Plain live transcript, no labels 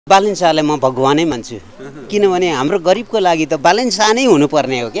बालेन शाहलाई म भगवानै मान्छु किनभने हाम्रो गरिबको लागि त बालेन शाह नै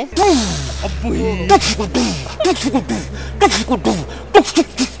हुनुपर्ने हो के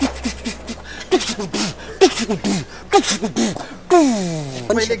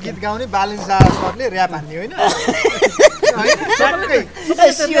पहिले गीत गाउने बालेन शाह सरले र्याप हान्ने होइन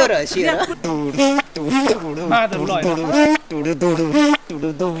सियोर सियोर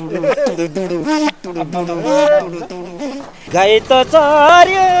गए त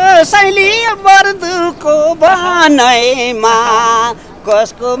चर्यो शैली बर्दुको बनाइमा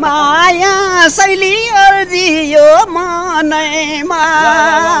कसको माया शैली अर्जियो मनैमा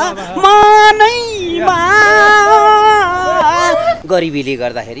मनैमा गरिबीले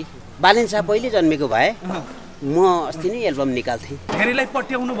गर्दाखेरि बालेन शाह पहिले जन्मेको भए म अस्ति नै एल्बम निकाल्थेँ धेरैलाई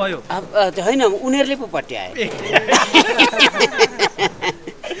पट्याउनु भयो होइन उनीहरूले पो पट्याए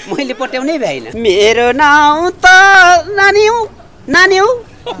मैले पट्याउनै भएन मेरो नाउँ त नान्यौ नान्यौ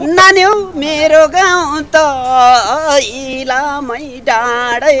नान्यौ मेरो गाउँ त इलामै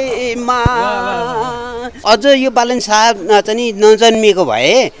डाँडैमा अझ यो बालेन शाह चाहिँ नजन्मिएको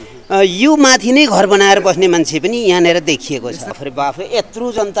भए यो माथि नै घर बनाएर बस्ने मान्छे पनि यहाँनिर देखिएको छ अरे बाफे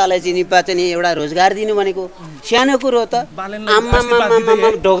यत्रो जनतालाई चाहिँ एउटा रोजगार दिनु भनेको सानो कुरो त आम्मा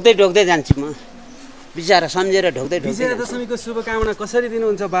ढोक्दै ढोक्दै जान्छु म बिचारा सम्झेर ढोक्दै विजया दशमीको शुभकामना कसरी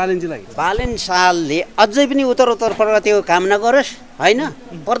दिनुहुन्छ बालेनजीलाई बालेन शाहले अझै पनि उत्तर त्यो कामना गरोस् होइन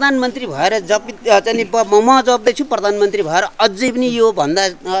प्रधानमन्त्री भएर चाहिँ म जप्दैछु प्रधानमन्त्री भएर अझै पनि यो भन्दा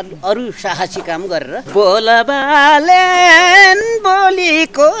अरू साहसी काम गरेर बोल बालेन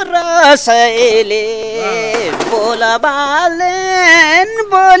बोलीको रसैले बोल बालेन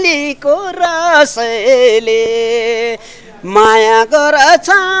बोलीको रसैले माया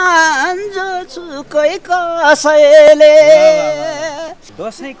गर्छन् जो चुकै कसैले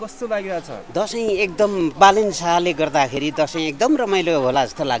दसैँ कस्तो लागिरहेछ दसैँ एकदम बालेन शाहले गर्दाखेरि दसैँ एकदम रमाइलो होला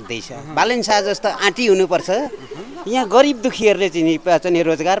जस्तो लाग्दैछ बालेन शाह जस्तो आँटी हुनुपर्छ यहाँ गरिब दुखीहरूले चाहिँ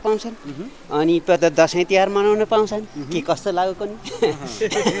रोजगार पाउँछन् अनि दसैँ तिहार मनाउन पाउँछन् के कस्तो लागेको नि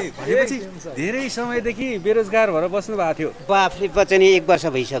धेरै समयदेखि बेरोजगार भएर बस्नु भएको थियो बाफ्रे चाहिँ 1 वर्ष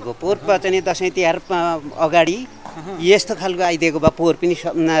भइसक्यो पोहोर चाहिँ दसैँ तिहार अगाडि यस्तो खालको आइदिएको भए पोहोर पनि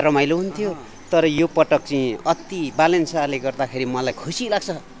रमाइलो हुन्थ्यो तर यो पटक चाहिँ अति बालेन शाहले गर्दाखेरि मलाई खुसी लाग्छ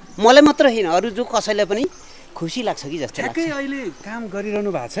मलाई मात्र होइन अरू जो कसैलाई पनि खुसी लाग्छ कि जस्तो लाग्छ अहिले काम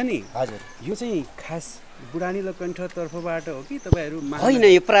गरिरहनु भएको छ नि हजुर यो चाहिँ खास बुढानीलो कण्ठतर्फबाट हो कि तपाईँहरू होइन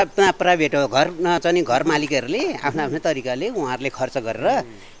यो प्राइभेट हो चाहिँ घर मालिकहरूले आफ्नो आफ्नो तरिकाले उहाँहरूले खर्च गरेर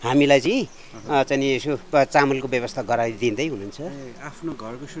हामीलाई चाहिँ यसो चामलको व्यवस्था गराइदिँदै हुनुहुन्छ आफ्नो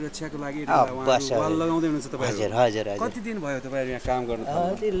घरको सुरक्षाको लागि लगाउँदै हुनुहुन्छ तपाईँ हजुर हजुर कति दिन भयो तपाईँहरू यहाँ काम गर्नु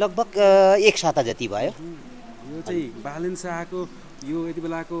लगभग 1 साता जति भयो यो चाहिँ बालेन शाहको यो यति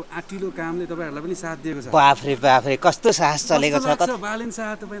बेलाको आँटिलो कामले तपाईँहरूलाई पनि साथ दिएको छ बाफ्रे बाफ्रे कस्तो साहस चलेको छ बालेन शाह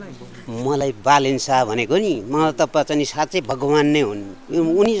तपाईँलाई मलाई बालेन शाह भनेको नि म त चाहिँ साँच्चै भगवान नै हुन्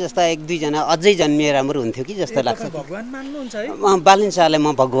उनी जस्ता 1-2 जना अझै जन्मिए राम्रो हुन्थ्यो कि जस्तो लाग्छ भगवान मान्नुहुन्छ है बालेन शाहलाई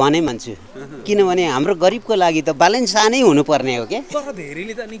म भगवानै मान्छु किनभने हाम्रो गरिबको लागि त बालेन शाह नै हुनुपर्ने हो के तर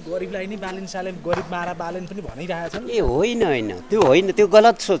धेरैले त नि गरिबलाई नि बालेन शाहले गरिब मारा बालेन पनि भनिरहेछन् ए होइन होइन त्यो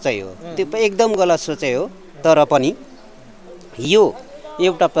गलत सोचाइ हो त्यो एकदम गलत सोचाइ हो तर पनि यो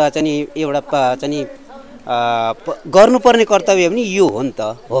एउटा चाहिँ गर्नुपर्ने कर्तव्य पनि यो हो नि त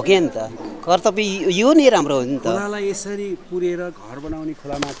हो कि नि त कर्तव्य यो नै राम्रो हो नि त खोलालाई यसरी पुरेर घर बनाउने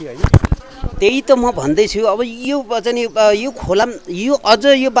खोलामाथि होइन त्यही त म भन्दैछु अब यो चाहिँ यो खोला यो अझ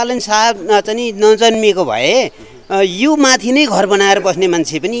यो बालेन शाह चाहिँ नजन्मिएको भए यो माथि नै घर बनाएर बस्ने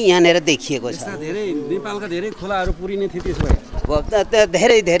मान्छे पनि यहाँनिर देखिएको छ धेरै नेपालका धेरै खोलाहरू पुरिने थियो त्यसो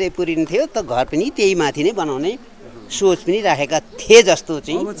भए धेरै पुरिने थियो त घर पनि त्यही माथि नै बनाउने सोच पनि राखेका थिए जस्तो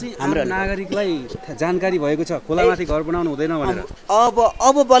चाहिँ हाम्रो नागरिकलाई जानकारी भएको छ खोलामाथि घर बनाउनु हुँदैन भनेर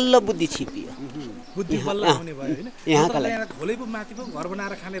अब बल्ल बुद्धि छिपियो बुद्धि बल्ल आउने भयो हैन यहाँकालाई खोलेको माथि पो घर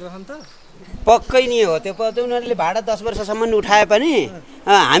बनाएर खाने रहन् त पक्कै नि हो त्यो उनीहरूले भाडा 10 वर्षसम्म उठाए पनि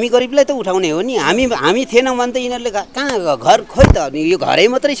हामी गरिबलाई त उठाउने हो नि हामी थिएनौँ भने त यिनीहरूले कहाँ घर खोइ त यो घरै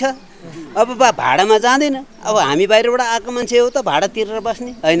मात्रै छ अब भाडामा जाँदैन अब हामी बाहिरबाट आएको मान्छे हो त भाडा तिरेर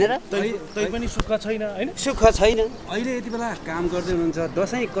बस्ने होइन र तै पनि सुख छैन हैन सुख छैन अहिले यति बेला काम गर्दै हुनुहुन्छ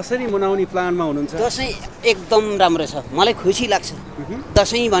दसैँ कसरी मनाउने प्लानमा हुनुहुन्छ दसैँ एकदम राम्रो छ मलाई खुसी लाग्छ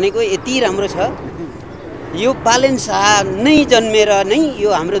दसैँ भनेको यति राम्रो छ यो बालेन शाह नै जन्मेर नै यो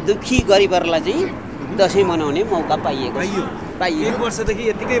हाम्रो दुखी गरिबहरूलाई चाहिँ दसैँ मनाउने मौका पाइयो 1 वर्षदेखि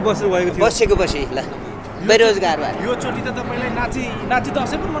यतिकै बस्नुभएको थियो बसेको ल बेरोजगार भएर यो चोटी त तपाईलाई नाची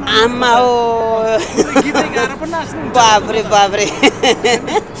दसैँ पनि मनाउनु आम्मा हो गीतै गाएर पनि नाच्नु बाफ्रे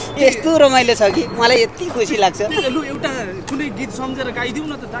यस्तो रमाइलो छ कि मलाई यति खुसी लाग्छ लु एउटा कुनै गीत सम्झेर गाइदिउँ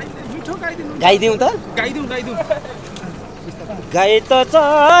न त मिठो गाइदिउँ त गाइदिउँ गए त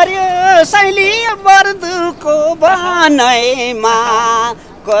चर्यो शैली बर्दुको बनैमा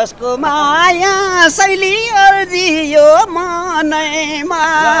कसको माया शैली अर्जियो मनैमा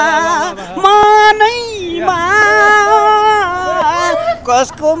मनैमा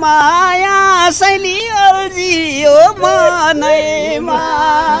कसको माया शैली अर्जियो मनैमा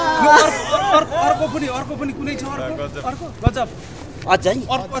अर्को पनि कुनै छ अर्को गजब अझै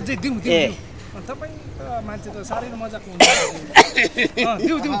अझै दिउँ तपाईँ मान्छे त साह्रै मजाको हुन्छ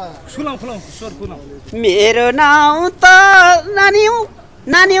दिउँ सुनाउ स्वर सुनाउ मेरो नाउँ त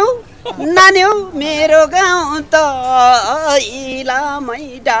नान्यौ मेरो गाउँ त इलामै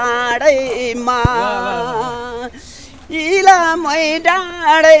डाँडैमा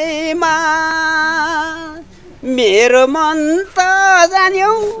मेरो मन त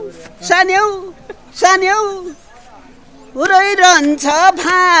सान्यौ रहिरहन्छ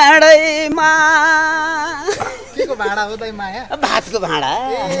भाँडैमा केको भाँडा हो दाइ माया भातको भाँडा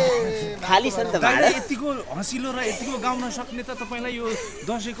खाली छ नि त भाँडा यतिको हँसिलो र यतिको गाउन सक्ने त तपाईँलाई यो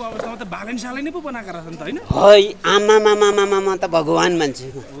दसैँको अवस्थामा त बालेन्साले नै पो बनाएको रहेछ नि त होइन आमा त भगवान मान्छे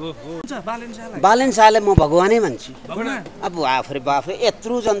बालेन्साले म भगवानै मान्छु अब बाफरे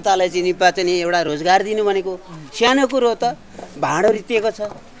यत्रो जनतालाई चाहिँ एउटा रोजगार दिनु भनेको सानो कुरो त भाँडो रितिएको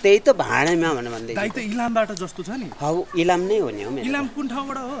छ त्यही त भाँडैमा भन्दै दाइ त इलामबाट जस्तो छ नि हौ इलाम नै हो नि हो मेरो इलाम कुन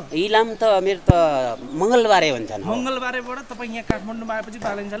ठाउँबाट हो इलाम त मेरो त मङ्गलबारे भन्छन् मङ्गलबारेबाट तपाईँ यहाँ काठमाडौँमा आएपछि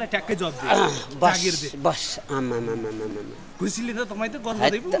बालेन्सालाई ट्याक्कै जब दिए बस आमा खुसीले त तपाईँ त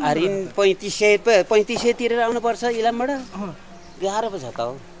गर्दै हरिन 3500 तिरेर आउनुपर्छ इलामबाट गाह्रो पो छ त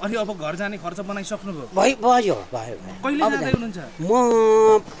हो अनि अब घर जाने खर्च बनाइसक्नुभयो भयो कहिले जाँदै हुनुहुन्छ म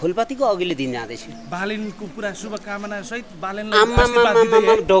फुलपातीको अघिल्लो दिन जाँदैछु बालेनको पुरा शुभकामना सहित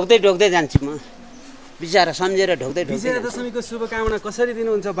बालेनलाई ढोक्दै जान्छु म बिचारा सम्झेर ढोक्दै विजया दशमीको शुभकामना कसरी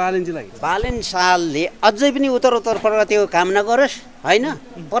दिनुहुन्छ बालेनजीलाई बालेन सालले अझै पनि उत्तर त्यो कामना गरोस् होइन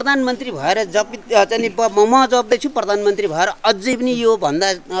प्रधानमन्त्री भएर म जप्दैछु प्रधानमन्त्री भएर अझै पनि यो भन्दा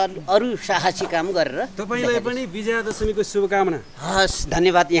अरू साहसी काम गरेर तपाईँलाई पनि विजया दशमीको शुभकामना हस्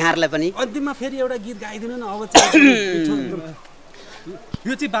धन्यवाद यहाँहरूलाई पनि अन्तिममा फेरि एउटा गीत गाइदिनु न अब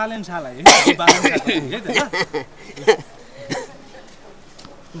यो चाहिँ बालेन साललाई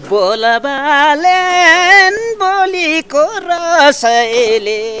बोल बालेन बोलीको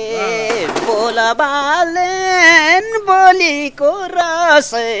रसैले बोल बालेन बोलीको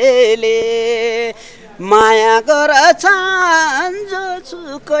रसैले माया गर्छन् जो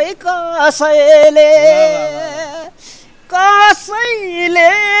चुकै कसैले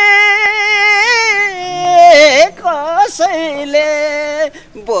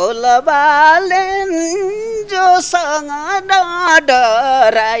बोल बालेन जोसँग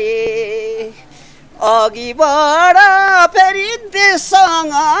डराए अघिबाट फेरि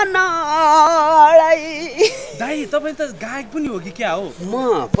त्यससँग नडाई दाइ तपाईँ त गायक पनि हो कि क्या हो म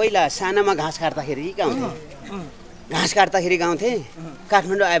पहिला सानामा घाँस काट्दाखेरि गाउँथेँ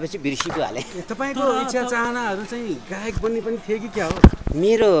काठमाडौँ आएपछि बिर्सिपो हालेँ तपाईँको इच्छा चाहनाहरू चाहिँ गायक बन्ने पनि थियो कि क्या हो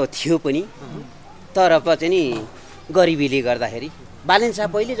मेरो थियो पनि तर चाहिँ नि गरिबीले गर्दाखेरि बालेन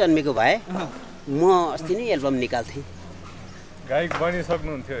साहब पहिले जन्मेको भए म अस्ति नै एल्बम निकाल्थेँ गायक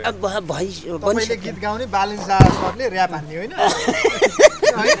बनिसक्नुहुन्थ्यो तपाईँले गीत गाउने बालेन सरले र्याप हान्ने होइन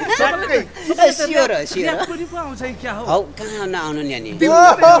हौ कहाँ नआउनु नि अनि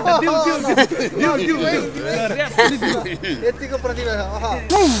यतिको प्रतिभा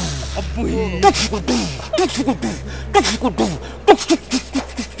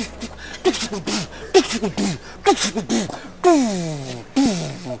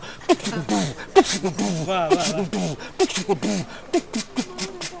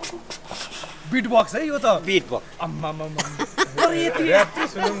बिट बक्स है यो त बिट बक्स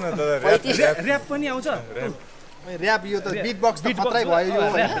र्याप पनि आउँछ र्याप यो त बिट बक्स त खतरै भयो यो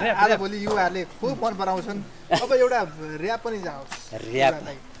आज भोलि युवाहरूले खुब मन पराउँछन् अब एउटा र्याप पनि जाओस् र्याप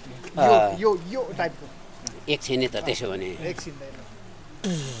यो टाइपको एकछिन त त्यसो भने एकछिन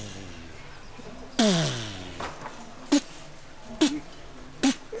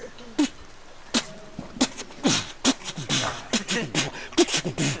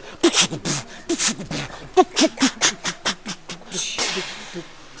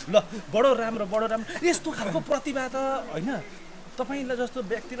ल बडो राम्रो यस्तो खालको प्रतिभा त होइन तपाईलाई जस्तो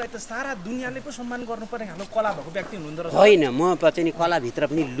व्यक्तिलाई त सारा दुनियाँले पो सम्मान गर्नुपर्ने खालको कला भएको व्यक्ति हुनुहुँदो रहेछ होइन म चाहिँ कलाभित्र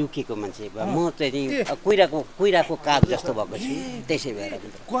पनि लुकेको मान्छे म चाहिँ कुइराको काग जस्तो भएको छु त्यसै भएर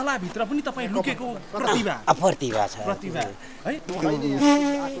कलाभित्र पनि तपाईँ लुकेको प्रतिभा छ प्रतिभा है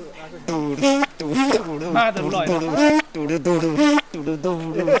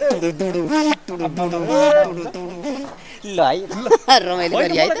ल है रमाइलो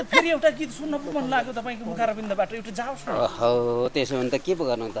गरी है त फेरि एउटा गीत सुन्न पो मन लाग्यो तपाईँको मुखारबिन्दबाट एउटा जाओस् न ओहो त्यसो भने त के पो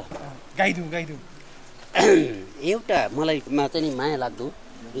गर्नु त गाइदिउँ एउटा मलाई चाहिँ नि माया लाग्दो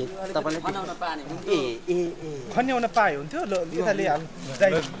तपाईँले खन्याउन पाए हुन्थ्यो ल यता लिइहाल्नु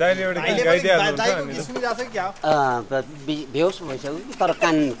दाइले एउटा गीत गाइदिइहाल्नुहुन्छ नि। सुनिरहेको छ क्या बेहोस भइसक्यो कि तर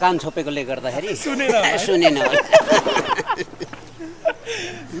कान छोपेकोले गर्दाखेरि सुनेन सुनेन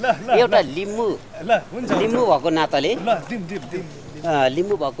ल एउटा लिम्बू हुन्छ लिम्बू भएको नाताले ल दिम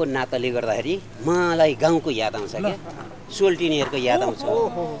लिम्बू भएको नाताले गर्दाखेरि मलाई गाउँको याद आउँछ क्या सोल्टिनीहरूको याद आउँछ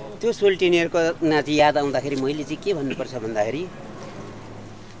त्यो सोल्टिनीहरूको नाति याद आउँदाखेरि मैले चाहिँ के भन्नुपर्छ भन्दाखेरि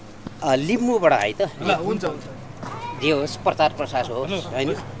लिम्बूबाट है त ल हुन्छ जे होस् प्रचार प्रसार होस् होइन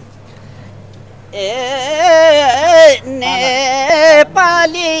ए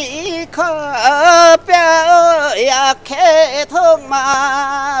नेपाली खप्याओ या खेथोङमा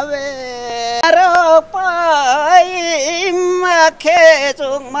रो पाइमा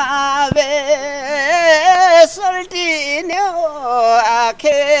खेचोङमा सोल्टिन्यो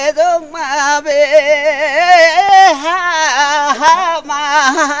आखेदोङमा हामा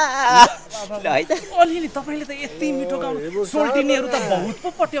ल है त अलिअलि तपाईँले त यति मिठो गाउनु सोल्टिनीहरू त बहुत पो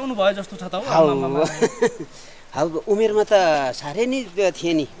पट्याउनु भयो जस्तो छ त हौ हौ उमेरमा त साह्रै नै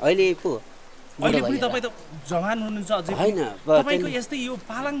थिए नि अहिले पो अहिले पनि तपाईँ त जवान हुनुहुन्छ अझै होइन तपाईँको यस्तै यो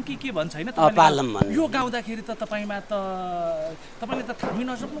पालङ के भन्छ होइन पालम भन्नु यो गाउँदाखेरि त तपाईँमा त तपाईँले त थामी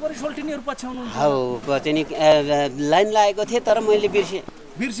नसक्नु पऱ्यो सोल्टिनीहरू पछ्याउनुहुन्छ हौ चाहिँ नि लाइन लागेको थिएँ तर मैले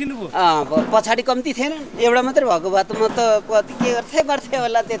बिर्सिनु भयो पछाडि कम्ती थिएन एउटा मात्रै भएको भए त म त के गर्थेँ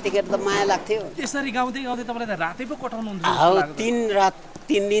होला त्यतिखेर त माया लाग्थ्यो यसरी गाउँदै गाउँदै तपाईँले त रातै पो कटाउनुहुन्छ हौ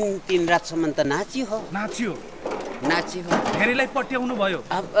 3 दिन 3 रातसम्म त नाच्यो धेरैलाई पट्याउनु भयो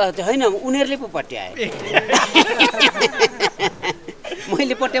होइन उनीहरूले पो पट्याए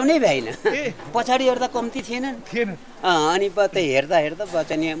मैले पट्याउनै भ्याइन पछाडि हेर्दा कम्ती थिएनन् अनि हेर्दा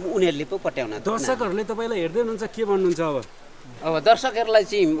चाहिँ उनीहरूले पो पट्याउन दर्शकहरूले तपाईँलाई हेर्दै हुनुहुन्छ के भन्नुहुन्छ अब दर्शकहरूलाई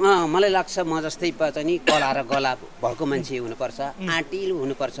चाहिँ मलाई लाग्छ म जस्तै चाहिँ नि कला र गला भएको मान्छे हुनुपर्छ आँटिलो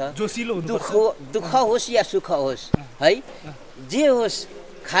हुनुपर्छ जोसिलो दुःख होस् या सुख होस् है जे होस्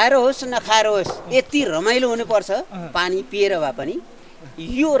खाएर होस् नखाएर होस् यति रमाइलो हुनुपर्छ पानी पिएर भए पनि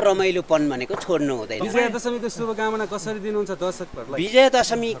यो रमाइलोपन भनेको छोड्नु हुँदैन विजयादशमीको शुभकामना कसरी दिनुहुन्छ दर्शकहरूलाई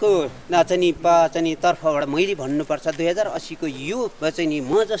विजयादशमीको चाहिँ तर्फबाट मैले भन्नुपर्छ 2080 को यो चाहिँ नि म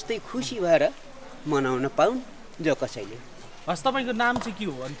जस्तै खुसी भएर मनाउन पाउन् जो कसैले हस् तपाईँको नाम चाहिँ के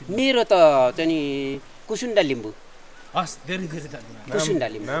हो मेरो त चाहिँ नि कुसुन्डा लिम्बू हस् धेरै धन्यवाद कुसुन्डा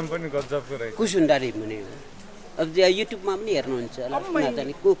लिम्बू नाम पनि गजबको रहेछ कुसुन्डा लिम्बू नै हो अब युट्युबमा पनि हेर्नुहुन्छ होला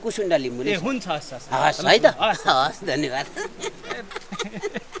कुसुन्डा लिम्बू नै हुन्छ हस् है त हस् धन्यवाद